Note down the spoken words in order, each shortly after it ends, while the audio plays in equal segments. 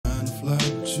trying to fly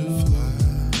with you.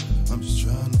 I'm just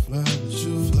trying to fly with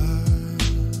you.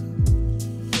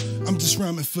 I'm just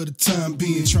rhyming for the time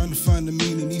being, trying to find the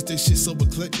meaning. These days shit so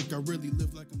eclectic, I really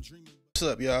live like I'm dreaming. What's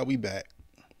up, y'all? We back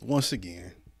once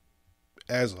again.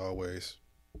 As always,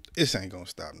 this ain't gonna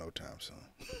stop no time soon.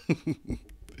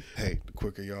 Hey, the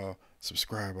quicker y'all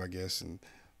subscribe, I guess, and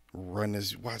run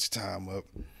this watch time up,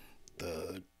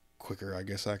 the quicker I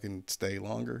guess I can stay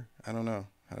longer. I don't know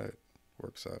how that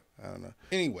works out. I don't know.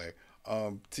 Anyway,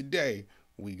 today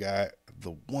we got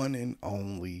the one and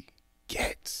only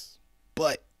Ghetts.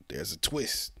 But there's a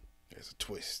twist.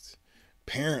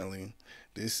 Apparently,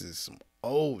 this is some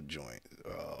old joints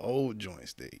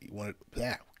that he wanted.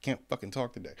 Can't fucking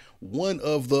talk today. One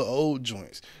of the old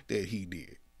joints that he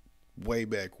did way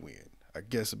back when. I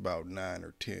guess about 9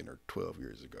 or 10 or 12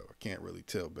 years ago. I can't really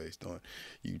tell based on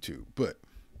YouTube, but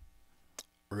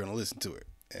we're gonna listen to it.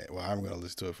 Well, I'm gonna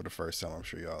listen to it for the first time. I'm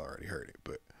sure y'all already heard it,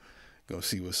 but gonna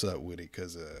see what's up with it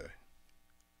because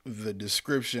the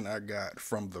description I got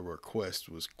from the request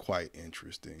was quite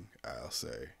interesting, I'll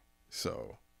say.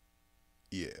 So,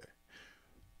 yeah,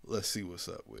 let's see what's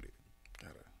up with it.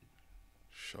 Gotta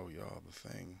show y'all the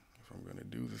thing if I'm gonna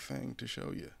do the thing to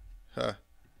show you. Huh?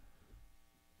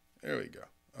 There we go.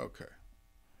 Okay.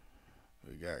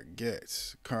 We got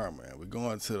Ghetts, Karma. And we're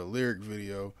going to the lyric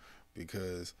video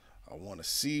because I want to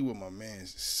see what my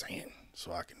man's saying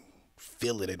so I can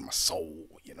feel it in my soul,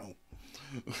 you know?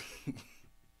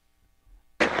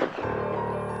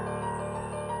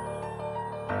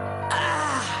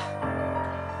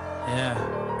 Yeah.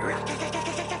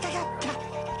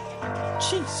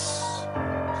 Jeez.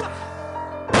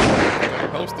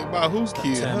 Hosted by who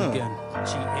kid, huh? Again.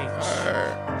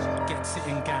 GH. Ghetts it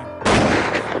in gang.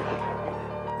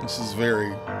 This is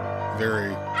very,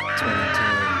 very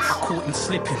 2010s. I caught him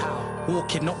slipping,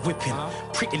 walking, not whipping.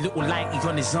 Pretty little lighty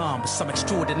on his arm with some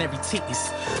extraordinary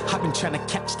titties. I've been trying to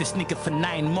catch this nigga for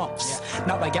 9 months.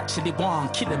 Now I actually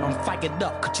want to kill him, I'm fired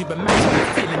up. Could you imagine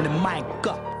the feeling in my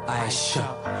gut? I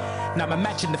sure. Now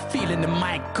imagine the feeling in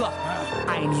my gut.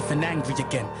 I ain't even angry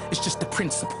again, it's just the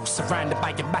principle. Surrounded by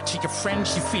your batch of your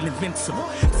friends, you feel invincible.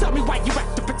 Tell me why you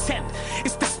have to pretend,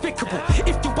 it's despicable.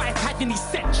 If your wife had any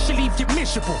sense, she'll leave you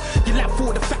miserable. You laugh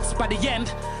for the facts by the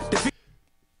end.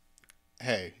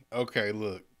 Hey, okay,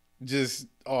 look, just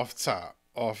off top.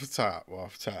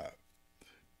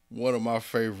 One of my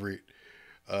favorite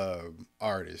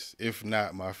artists, if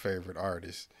not my favorite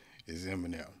artist, is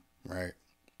Eminem, right?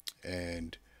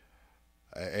 And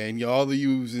all of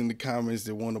you in the comments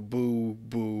that want to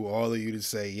boo, all of you to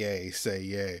say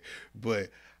yay. But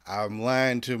I'm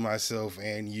lying to myself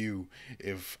and you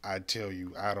if I tell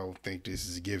you I don't think this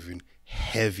is giving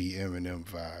heavy Eminem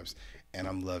vibes, and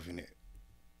I'm loving it.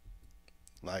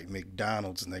 Like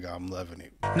McDonald's, nigga, I'm loving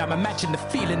it. Now imagine the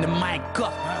feeling in my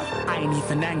gut. I ain't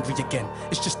even angry again,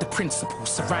 it's just the principle.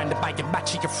 Surrounded by your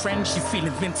batch of your friends, you feel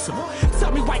invincible.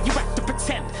 Tell me why you have to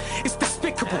pretend, it's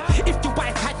despicable. If your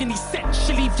wife had any sense,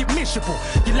 she'll leave you miserable.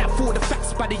 You laugh for the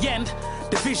facts by the end,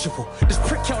 the visual. This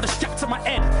prick held a strap to my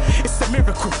head, it's a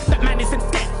miracle, that man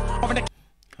isn't dead. Hold up,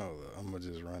 I'm gonna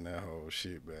just run that whole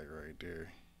shit back right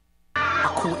there. I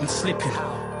caught him slipping,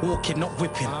 walking, not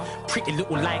whipping. Pretty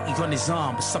little lighty on his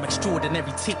arm with some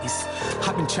extraordinary titties.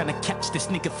 I've been trying to catch this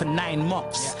nigga for 9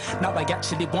 months. Now I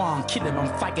actually want to kill him, I'm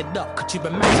fired up. Could you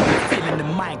imagine the feeling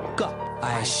in my gut?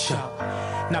 I sure.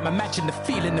 Now imagine the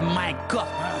feeling in my gut.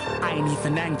 I ain't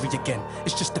even angry again,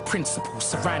 it's just the principle.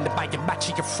 Surrounded by your batch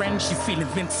of your friends, you feel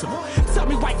invincible. Tell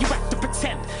me why you have to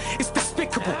pretend, it's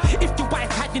despicable. If your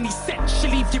wife had any sense,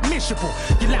 she'll leave you miserable.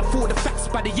 You laugh for the facts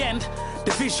by the end,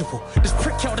 the visual. This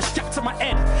prick held a strap to my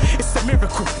head, it's a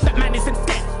miracle, that man isn't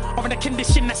dead, or in a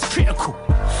condition that's critical.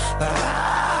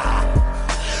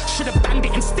 Should've banged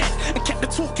it instead and kept the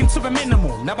talking to a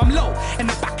minimal. Now I'm low in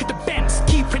the back of the Benz,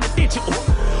 keeping it digital.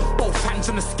 Both hands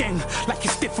on the skin, like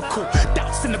it's difficult.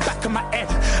 Doubts in the back of my head,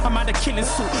 I'm out of killing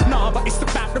suit. Nah, but it's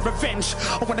about the revenge,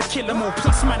 I wanna kill them all.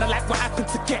 Plus man, I like what happened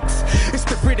to Ghetts. It's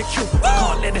the ridicule,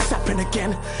 can't let this happen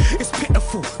again. It's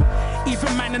pitiful,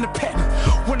 even man in the pen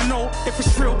wanna know if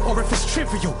it's real or if it's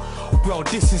trivial. Well,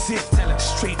 this is it,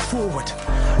 straightforward,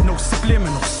 no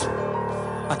subliminals.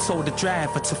 I told the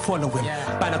driver to follow him,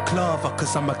 balaclava,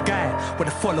 cause I'm a guy with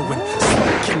a following.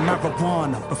 Smoking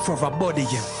marijuana before I body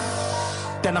him.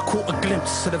 Then I caught a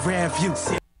glimpse of the rear view.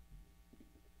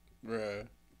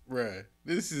 Bruh,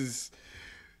 this is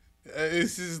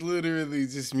This is literally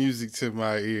just music to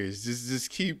my ears.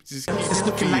 Just keep It's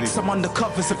looking like some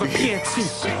undercovers have appeared too.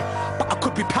 But I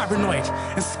could be paranoid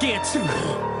and scared too.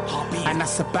 And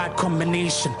that's a bad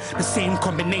combination. The same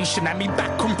combination had me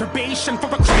back on probation for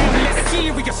a crime less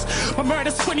serious. My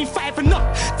murder's 25 and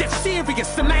up, they're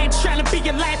serious. And I ain't trying to be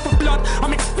a life of blood,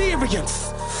 I'm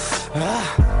experienced.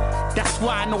 That's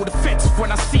why I know the feds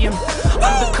when I see him.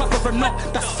 Undercover or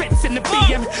not, that's feds in the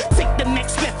BM. Take the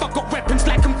next left, I got weapons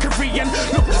like I'm Korean.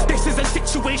 Look, this is a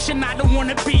situation I don't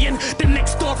wanna be in. The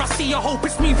next door I see, I hope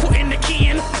it's me putting the key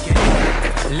in.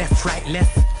 Left, right,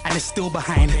 left, and it's still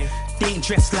behind. They ain't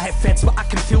dressed like feds, but I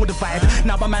can feel the vibe.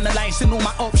 Now I'm analyzing all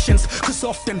my options, cause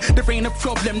often there ain't a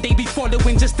problem they be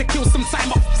following just to kill some time.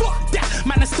 But fuck that,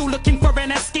 man, I'm still looking for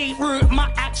an escape route.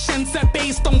 My actions are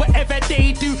based on whatever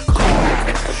they do.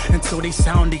 Until they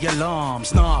sound the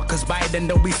alarms, nah, cause by then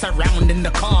they'll be surrounding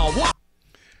the car. What?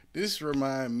 This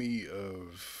remind me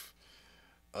of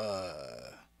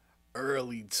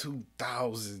early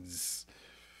 2000s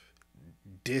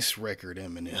diss record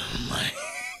Eminem. Like,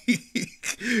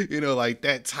 you know, like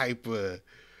that type of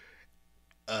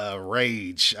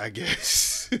rage, I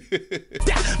guess.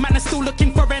 Man, I'm still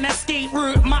looking for an escape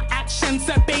route. My actions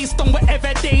are based on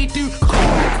whatever they do.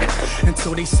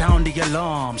 Until they sound the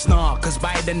alarms, nah, cause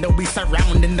by then they'll be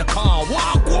surrounding the car.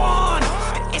 Walk on!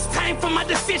 It's time for my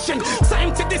decision.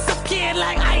 Time to disappear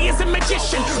like I is a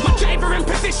magician. My driver in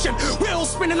position,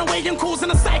 wheels spinning away and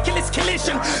causing a cyclist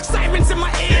collision. Sirens in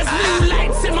my ears, new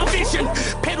lights in my vision.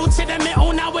 Pedal to the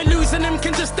metal, now we're losing them.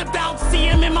 Can just about see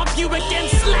him in my view again,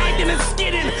 sliding and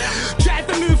skidding.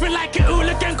 Driver moving like a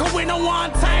hooligan, cause we don't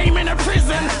want time in a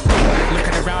prison.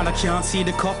 Looking around, I can't see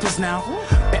the coppers now.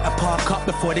 Better park up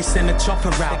before they send a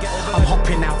chopper out. I'm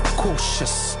hopping out,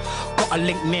 cautious. Got a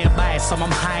link nearby, so I'm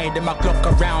hiding my Glock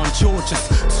around George's.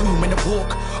 2-minute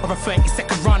walk or a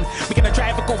 30-second run. We gonna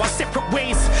drive or go our separate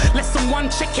ways. Let someone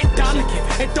check it done.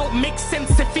 It don't make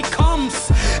sense if he comes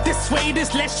this way.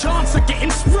 There's less chance of getting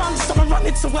sprung. So I run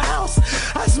into a house,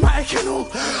 asthmatic and all.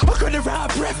 I got it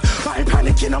out of breath, I ain't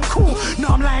panicking, I'm cool. No,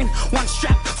 I'm lying, 1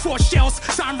 strap, 4 shells.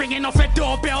 So I'm ringing off a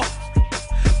doorbell.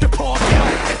 The poor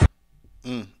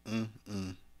girl.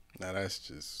 Now that's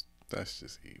just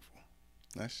evil.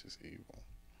 That's just evil.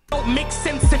 Don't make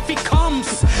sense if he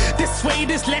comes this way.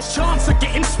 There's less chance of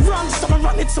getting sprung. So I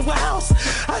run into a house,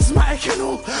 asthmatic and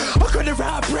all. I got it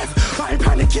out of breath, I ain't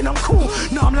panicking, I'm cool.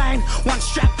 No, I'm lying, 1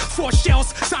 strap, 4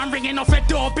 shells. So I'm ringing off a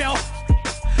doorbell.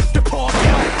 The poor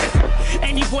girl.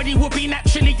 Anybody would be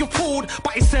naturally appalled,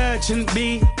 but it's urgent,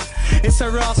 me. It's a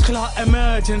rascal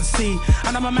emergency,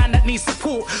 and I'm a man that needs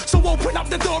support. So open up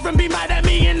the door and be mad at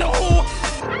me in the hall.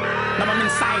 Now I'm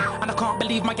inside, and I can't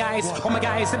believe my guys. All my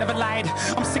guys that never lied.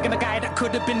 I'm sick of the guy that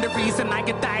could have been the reason I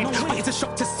get died. But it's a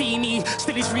shock to see me,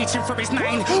 still he's reaching for his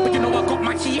 9. But you know I got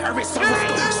my heater, it's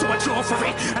alright. So I draw for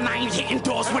it, and I ain't hitting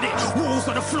doors with it. Walls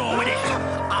on the floor with it.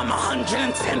 I'm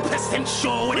 110%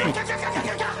 sure with it.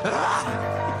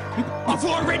 I've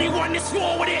already won this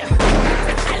war with it.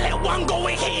 I let one go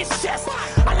and hit his chest.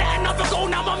 I let another go,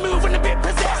 now I'm moving a bit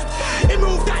possessed. It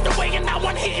moved out the way and that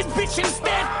one hit his bitch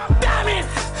instead. Damn it!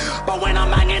 But when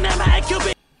I'm hanging them, I could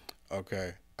be.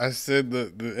 Okay, I said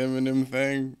the Eminem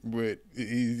thing, but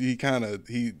he kind of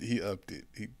he upped it.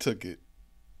 He took it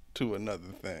to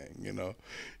another thing, you know.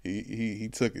 He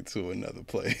took it to another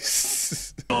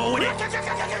place.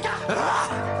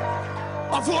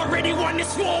 I've already won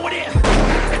this war with it.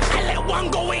 I let one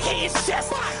go and hit his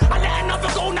chest. I let another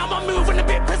go, now I'm moving a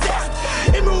bit possessed.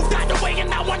 It moved out the way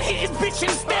and that one hit his bitch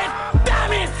instead.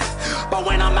 Damn it! But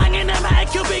when I'm hanging them, I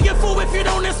could be a fool if you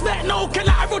don't expect no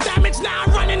collateral damage. Now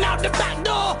I'm running out the back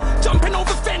door, jumping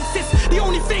over fences. The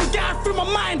only thing going through my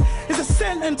mind is a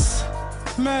sentence.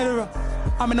 Murderer.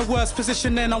 I'm in a worse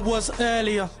position than I was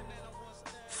earlier.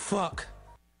 Fuck.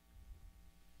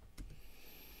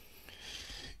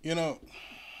 You know,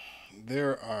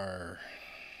 there are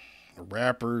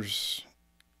rappers,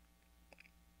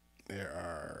 there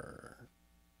are,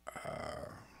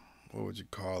 what would you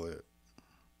call it?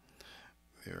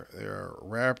 There are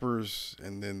rappers,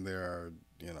 and then there are,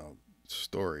 you know,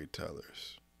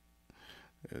 storytellers.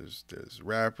 There's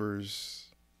rappers,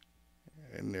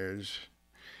 and there's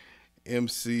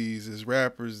MCs, there's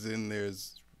rappers, then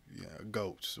there's, you know,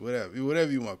 goats, whatever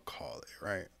you want to call it,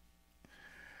 right?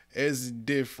 There's a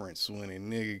difference when a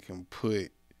nigga can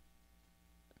put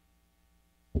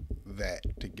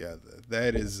that together.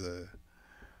 That is a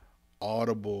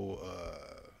audible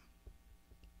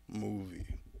movie.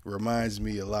 Reminds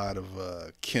me a lot of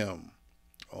Kim.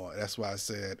 Oh, that's why I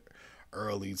said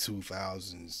early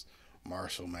 2000s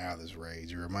Marshall Mathers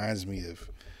rage. It reminds me of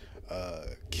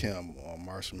Kim on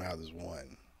Marshall Mathers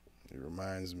 1. It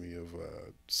reminds me of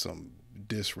some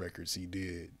diss records he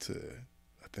did to,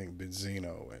 I think,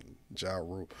 Benzino and Ja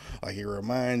Rule. Like, it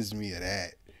reminds me of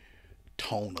that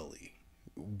tonally,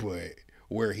 but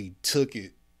where he took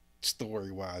it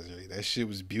story-wise, that shit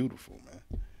was beautiful,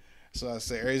 man. So I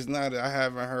say, it's not, I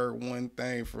haven't heard one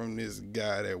thing from this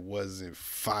guy that wasn't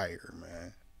fire,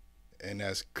 man. And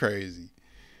that's crazy.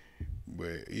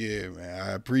 But yeah, man,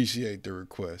 I appreciate the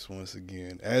request once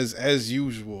again, as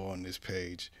usual on this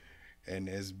page. And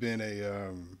there's been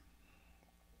a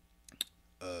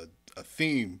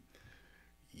theme.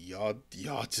 Y'all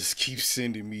just keep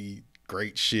sending me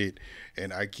great shit,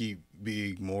 and I keep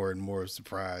being more and more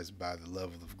surprised by the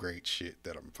level of great shit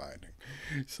that I'm finding.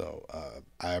 So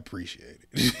I appreciate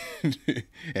it.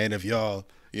 And if y'all,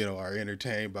 are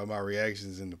entertained by my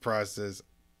reactions in the process,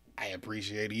 I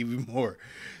appreciate it even more.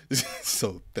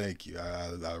 So thank you.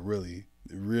 I really,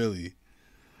 really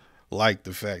like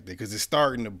the fact that, because it's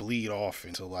starting to bleed off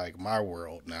into like my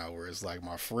world now, where it's like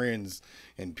my friends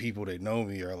and people that know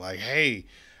me are like, hey,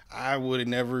 I would have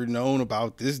never known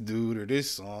about this dude or this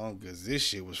song because this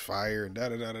shit was fire and da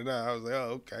da da da da. I was like,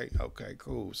 oh, okay,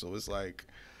 cool. So it's like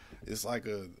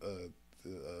a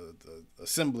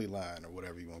assembly line or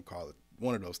whatever you want to call it,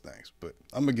 one of those things. But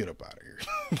I'm gonna get up out of here.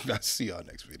 I'll see y'all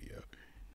next video.